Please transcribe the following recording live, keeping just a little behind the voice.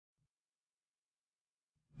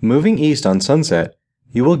Moving east on Sunset,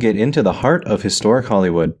 you will get into the heart of historic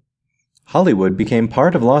Hollywood. Hollywood became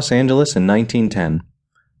part of Los Angeles in 1910.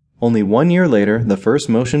 Only 1 year later, the first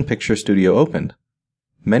motion picture studio opened.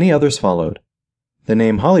 Many others followed. The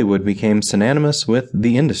name Hollywood became synonymous with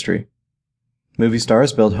the industry. Movie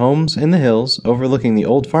stars built homes in the hills overlooking the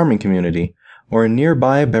old farming community or in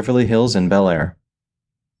nearby Beverly Hills and Bel Air.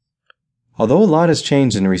 Although a lot has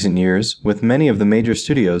changed in recent years, with many of the major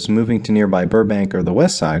studios moving to nearby Burbank or the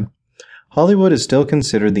West Side, Hollywood is still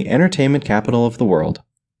considered the entertainment capital of the world.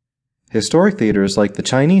 Historic theaters like the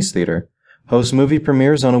Chinese Theater host movie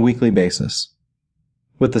premieres on a weekly basis.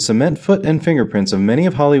 With the cement foot and fingerprints of many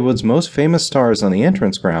of Hollywood's most famous stars on the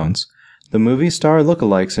entrance grounds, the movie star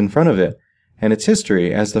lookalikes in front of it, and its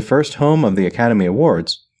history as the first home of the Academy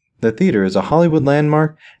Awards, the theater is a Hollywood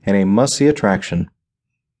landmark and a must-see attraction.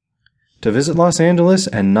 To visit Los Angeles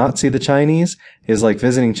and not see the Chinese is like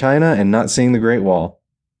visiting China and not seeing the Great Wall.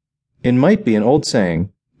 It might be an old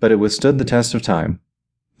saying, but it withstood the test of time.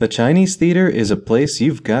 The Chinese Theater is a place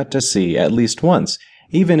you've got to see at least once,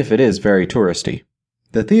 even if it is very touristy.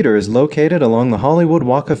 The theater is located along the Hollywood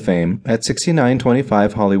Walk of Fame at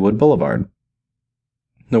 6925 Hollywood Boulevard.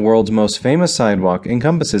 The world's most famous sidewalk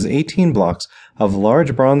encompasses 18 blocks of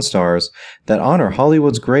large bronze stars that honor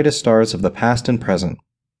Hollywood's greatest stars of the past and present.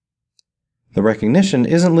 The recognition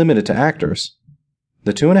isn't limited to actors.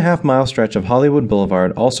 The 2.5-mile stretch of Hollywood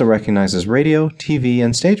Boulevard also recognizes radio, TV,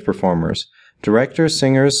 and stage performers, directors,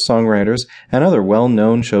 singers, songwriters, and other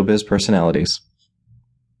well-known showbiz personalities.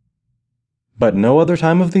 But no other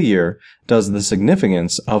time of the year does the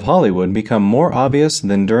significance of Hollywood become more obvious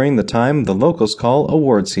than during the time the locals call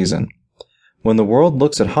award season, when the world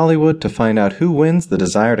looks at Hollywood to find out who wins the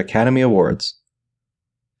desired Academy Awards.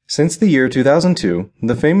 Since the year 2002,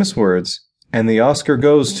 the famous words, "And the Oscar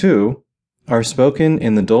goes to," are spoken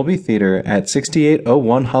in the Dolby Theater at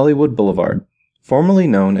 6801 Hollywood Boulevard, formerly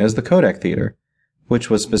known as the Kodak Theater, which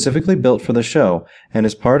was specifically built for the show and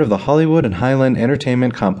is part of the Hollywood and Highland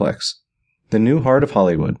Entertainment Complex, the new heart of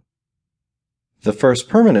Hollywood. The first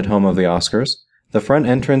permanent home of the Oscars, the front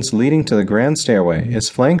entrance leading to the grand stairway, is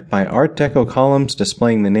flanked by Art Deco columns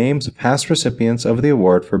displaying the names of past recipients of the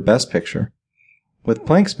award for Best Picture, with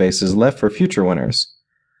blank spaces left for future winners.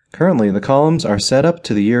 Currently, the columns are set up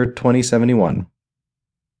to the year 2071.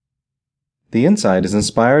 The inside is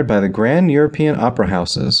inspired by the grand European opera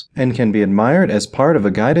houses and can be admired as part of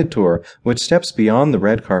a guided tour which steps beyond the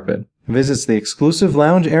red carpet, visits the exclusive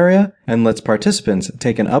lounge area, and lets participants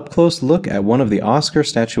take an up-close look at one of the Oscar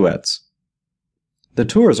statuettes. The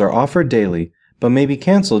tours are offered daily, but may be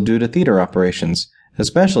canceled due to theater operations,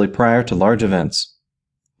 especially prior to large events.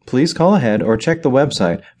 Please call ahead or check the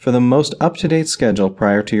website for the most up-to-date schedule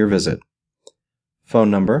prior to your visit. Phone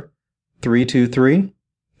number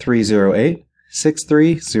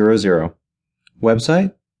 323-308-6300.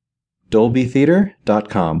 Website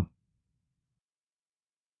dolbytheater.com.